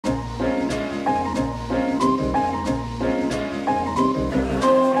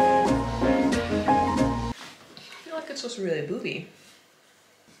just really booby.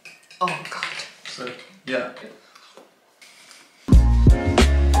 Oh god. So, yeah.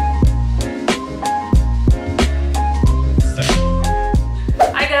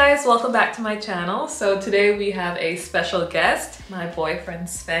 Hi guys, welcome back to my channel. So today we have a special guest. My boyfriend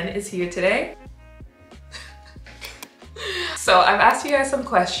Sven is here today. So I've asked you guys some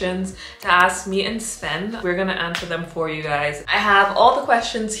questions to ask me and Sven. We're gonna answer them for you guys. I have all the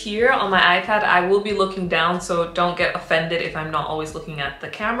questions here on my iPad. I will be looking down, so don't get offended if I'm not always looking at the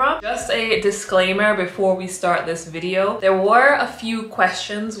camera. Just a disclaimer before we start this video. There were a few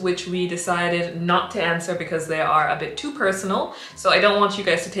questions which we decided not to answer because they are a bit too personal. So I don't want you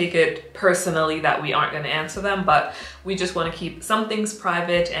guys to take it personally that we aren't gonna answer them, but we just wanna keep some things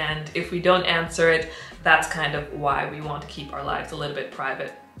private, and if we don't answer it, that's kind of why we want to keep our lives a little bit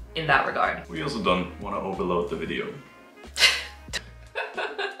private in that regard. We also don't want to overload the video.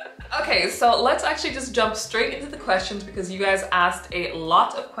 Okay, so let's actually just jump straight into the questions because you guys asked a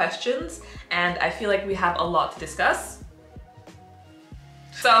lot of questions and I feel like we have a lot to discuss.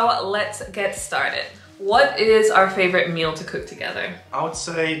 So let's get started. What is our favorite meal to cook together? I would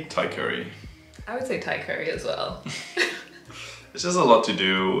say Thai curry. I would say Thai curry as well. It's just a lot to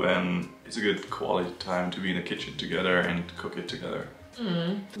do and it's a good quality time to be in the kitchen together and cook it together.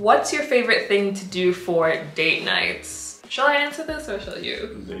 What's your favorite thing to do for date nights? Shall I answer this or shall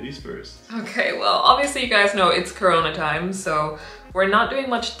you? Ladies first. Okay, well, obviously you guys know it's Corona time, so we're not doing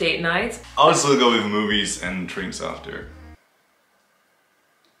much date nights. I'll still go with movies and drinks after.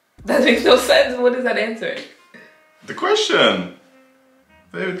 That makes no sense. What is that answering? The question!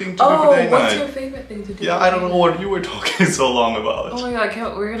 Favorite thing to do for date night? What's your favorite thing to do? Yeah, I don't know what you were talking so long about. Oh my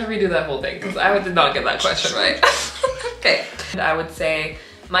god, we're gonna redo that whole thing because I did not get that question right. Okay. I would say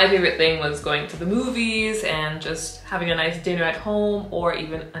my favorite thing was going to the movies and just having a nice dinner at home or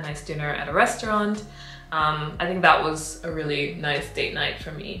even a nice dinner at a restaurant. I think that was a really nice date night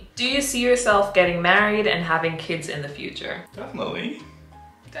for me. Do you see yourself getting married and having kids in the future? Definitely.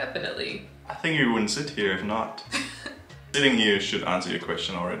 Definitely. I think we wouldn't sit here if not. Sitting here should answer your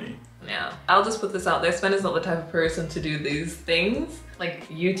question already. Yeah, I'll just put this out there. Sven is not the type of person to do these things, like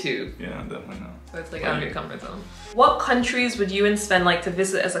YouTube. Yeah, definitely not. So it's like out of your comfort zone. What countries would you and Sven like to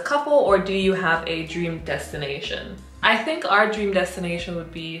visit as a couple, or do you have a dream destination? I think our dream destination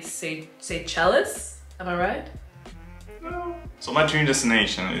would be Seychelles. Am I right? No. So my dream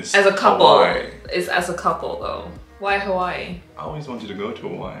destination is as a couple. Hawaii. Is as a couple though. Why Hawaii? I always wanted to go to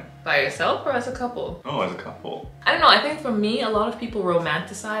Hawaii. By yourself or as a couple? Oh, as a couple. I don't know, I think for me, a lot of people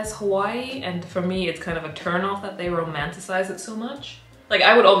romanticize Hawaii, and for me it's kind of a turn off that they romanticize it so much. Like,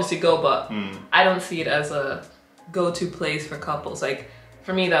 I would obviously go, but I don't see it as a go-to place for couples. Like,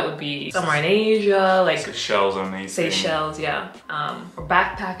 for me that would be somewhere in Asia, like Seychelles are amazing. Seychelles, yeah. Or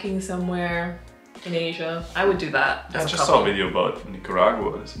backpacking somewhere in Asia. I would do that. I just saw a video about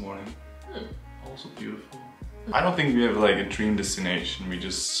Nicaragua this morning. Also beautiful. I don't think we have like a dream destination. We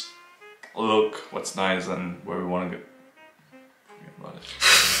just look what's nice and where we want to go. Forget about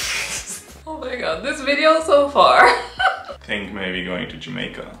it. Oh my god, this video so far. Think maybe going to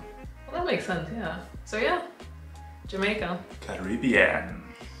Jamaica. Well, that makes sense, yeah. So yeah, Jamaica. Caribbean.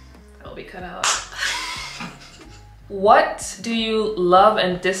 That'll be cut out. What do you love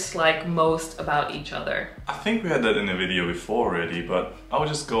and dislike most about each other? I think we had that in a video before already, but I would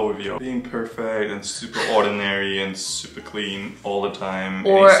just go with you being perfect and super ordinary and super clean all the time.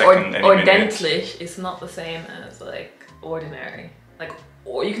 Ordentlich is not the same as like ordinary. Like,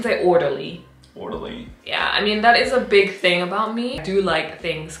 or you can say orderly. Orderly. Yeah, I mean that is a big thing about me. I do like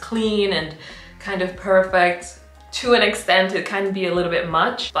things clean and kind of perfect. To an extent, it can be a little bit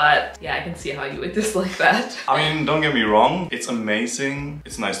much, but yeah, I can see how you would dislike that. I mean, don't get me wrong, it's amazing.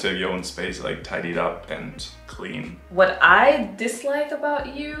 It's nice to have your own space, like tidied up and clean. What I dislike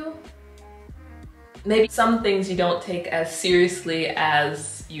about you, maybe some things you don't take as seriously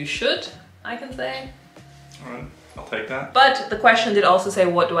as you should, I can say. Alright, I'll take that. But the question did also say,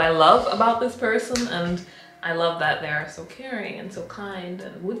 what do I love about this person? And I love that they're so caring and so kind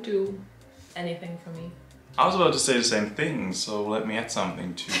and would do anything for me. I was about to say the same thing, so let me add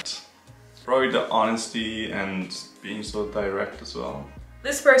something to it. Probably the honesty and being so direct as well.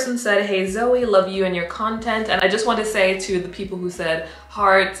 This person said, hey Zoe, love you and your content. And I just want to say to the people who said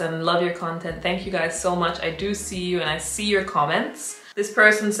hearts and love your content, thank you guys so much. I do see you and I see your comments. This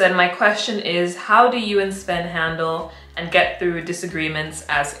person said, my question is, how do you and Sven handle and get through disagreements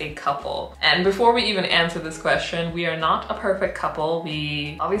as a couple? And before we even answer this question, we are not a perfect couple.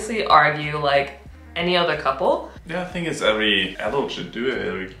 We obviously argue like any other couple. Yeah, I think it's every adult should do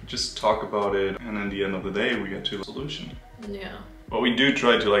it. We just talk about it and at the end of the day we get to a solution. Yeah. But we do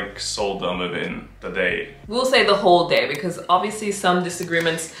try to like solve them within the day. We'll say the whole day, because obviously some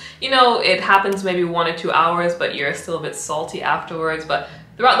disagreements, you know, it happens maybe 1 or 2 hours, but you're still a bit salty afterwards. But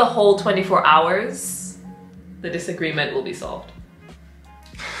throughout the whole 24 hours, the disagreement will be solved.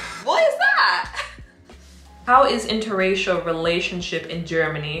 What is that? How is interracial relationship in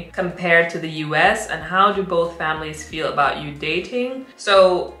Germany compared to the US, and how do both families feel about you dating?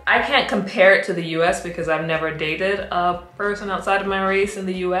 So I can't compare it to the US because I've never dated a person outside of my race in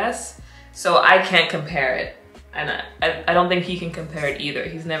the US. So I can't compare it. And I don't think he can compare it either.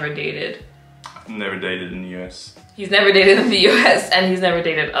 He's never dated. I've never dated in the US. He's never dated in the US, and he's never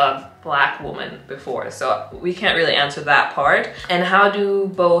dated a black woman before. So we can't really answer that part. And how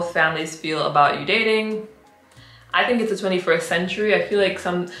do both families feel about you dating? I think it's the 21st century. I feel like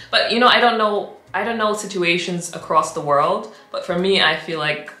but you know, I don't know situations across the world, but for me, I feel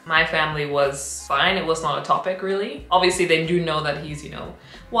like my family was fine. It was not a topic really. Obviously they do know that he's, you know,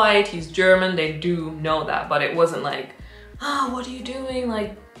 white, he's German, they do know that, but it wasn't like, oh, what are you doing?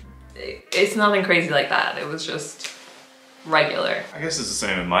 Like, it's nothing crazy like that. It was just regular. I guess it's the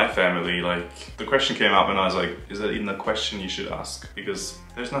same in my family. Like, the question came up and I was like, is that even a question you should ask? Because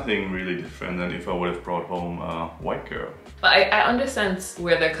there's nothing really different than if I would have brought home a white girl. But I understand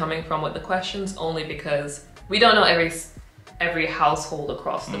where they're coming from with the questions, only because we don't know every household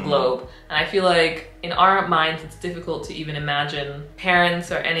across the globe. And I feel like in our minds, it's difficult to even imagine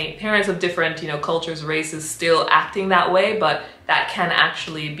parents or any parents of different, you know, cultures, races still acting that way, but that can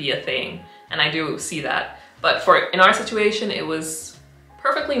actually be a thing. And I do see that. But in our situation, it was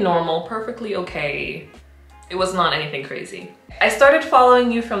perfectly normal, perfectly okay. It was not anything crazy. I started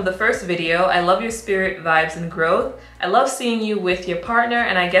following you from the first video. I love your spirit, vibes, and growth. I love seeing you with your partner,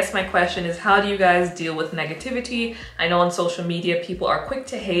 and I guess my question is, how do you guys deal with negativity? I know on social media, people are quick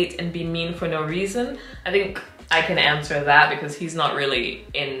to hate and be mean for no reason. I think I can answer that because he's not really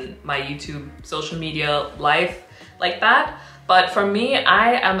in my YouTube social media life like that. But for me,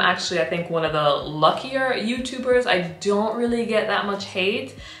 I am actually, I think, one of the luckier YouTubers. I don't really get that much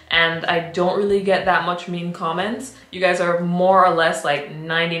hate, and I don't really get that much mean comments. You guys are more or less like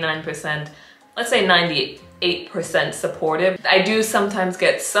 99%, let's say 98% supportive. I do sometimes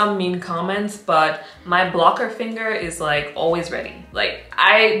get some mean comments, but my blocker finger is like always ready. Like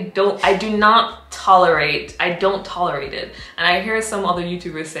I don't tolerate it. And I hear some other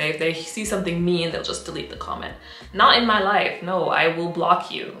YouTubers say if they see something mean, they'll just delete the comment. Not in my life. No, I will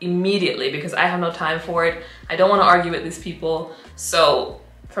block you immediately because I have no time for it. I don't want to argue with these people. So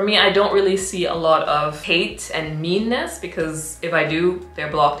for me, I don't really see a lot of hate and meanness, because if I do,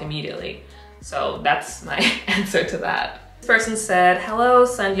 they're blocked immediately. So that's my answer to that. This person said, hello,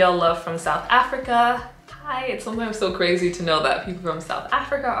 send y'all love from South Africa. Hi, it's sometimes so crazy to know that people from South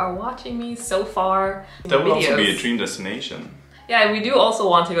Africa are watching me so far. That would also be a dream destination. Yeah, we do also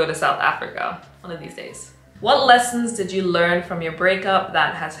want to go to South Africa one of these days. What lessons did you learn from your breakup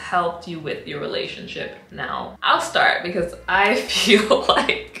that has helped you with your relationship now? I'll start because I feel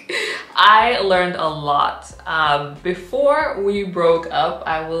like I learned a lot. Before we broke up,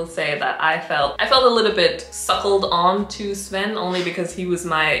 I will say that I felt a little bit suckled on to Sven, only because he was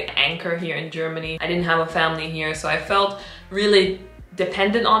my anchor here in Germany. I didn't have a family here, so I felt really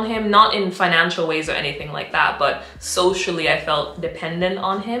dependent on him, not in financial ways or anything like that, but socially I felt dependent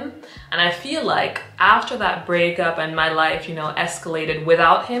on him. And I feel like after that breakup and my life, you know, escalated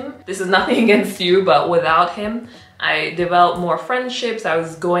without him, this is nothing against you, but without him, I developed more friendships. I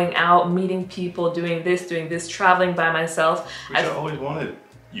was going out, meeting people, doing this, traveling by myself. Which I always wanted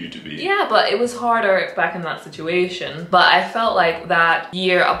you to be. Yeah, but it was harder back in that situation. But I felt like that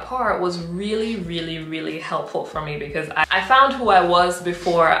year apart was really, really, really helpful for me, because I found who I was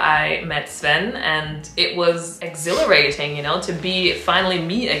before I met Sven, and it was exhilarating, you know, to be finally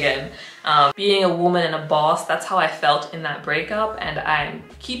me again. Being a woman and a boss, that's how I felt in that breakup, and I'm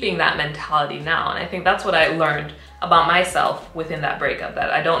keeping that mentality now. And I think that's what I learned about myself within that breakup,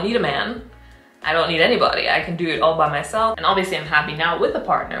 that I don't need a man. I don't need anybody. I can do it all by myself. And obviously I'm happy now with a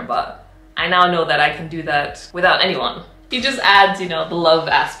partner, but I now know that I can do that without anyone. He just adds, you know, the love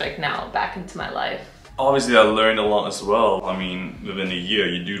aspect now back into my life. Obviously I learned a lot as well. I mean, within a year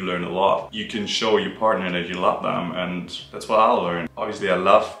you do learn a lot. You can show your partner that you love them, and that's what I learned. Obviously I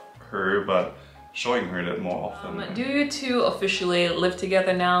love her, but showing her that more often. Do you two officially live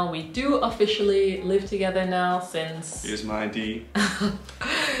together now? We do officially live together now since... Here's my ID.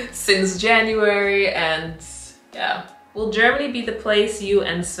 Since January, and yeah, Will Germany be the place you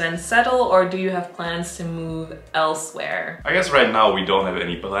and Sven settle, or do you have plans to move elsewhere? I guess right now we don't have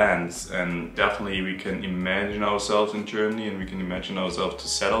any plans, and definitely we can imagine ourselves in Germany and we can imagine ourselves to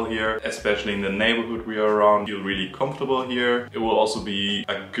settle here, especially in the neighborhood we are around. Feel really comfortable here. It will also be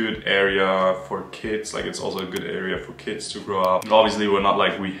a good area for kids, like it's also a good area for kids to grow up. And obviously we're not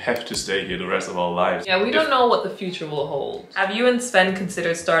like we have to stay here the rest of our lives. Yeah, we don't know what the future will hold. Have you and Sven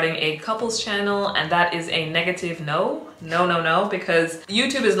considered starting a couples channel, and that is a negative no? No, because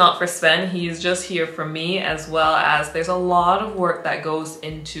YouTube is not for Sven. He's just here for me, as well as there's a lot of work that goes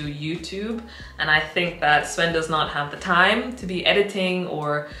into YouTube, and I think that Sven does not have the time to be editing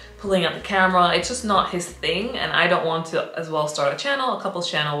or pulling out the camera. It's just not his thing, and I don't want to as well start a channel, a couples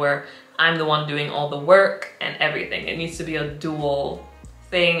channel, where I'm the one doing all the work and everything. It needs to be a dual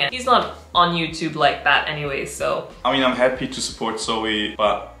thing, and he's not on YouTube like that anyway, so. I mean, I'm happy to support Zoe,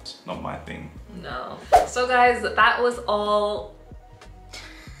 but not my thing. No. So guys, that was all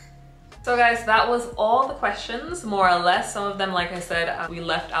the questions, more or less. Some of them, like I said, we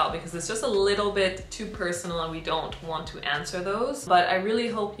left out because it's just a little bit too personal and we don't want to answer those. But I really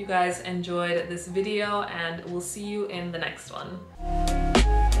hope you guys enjoyed this video, and we'll see you in the next one.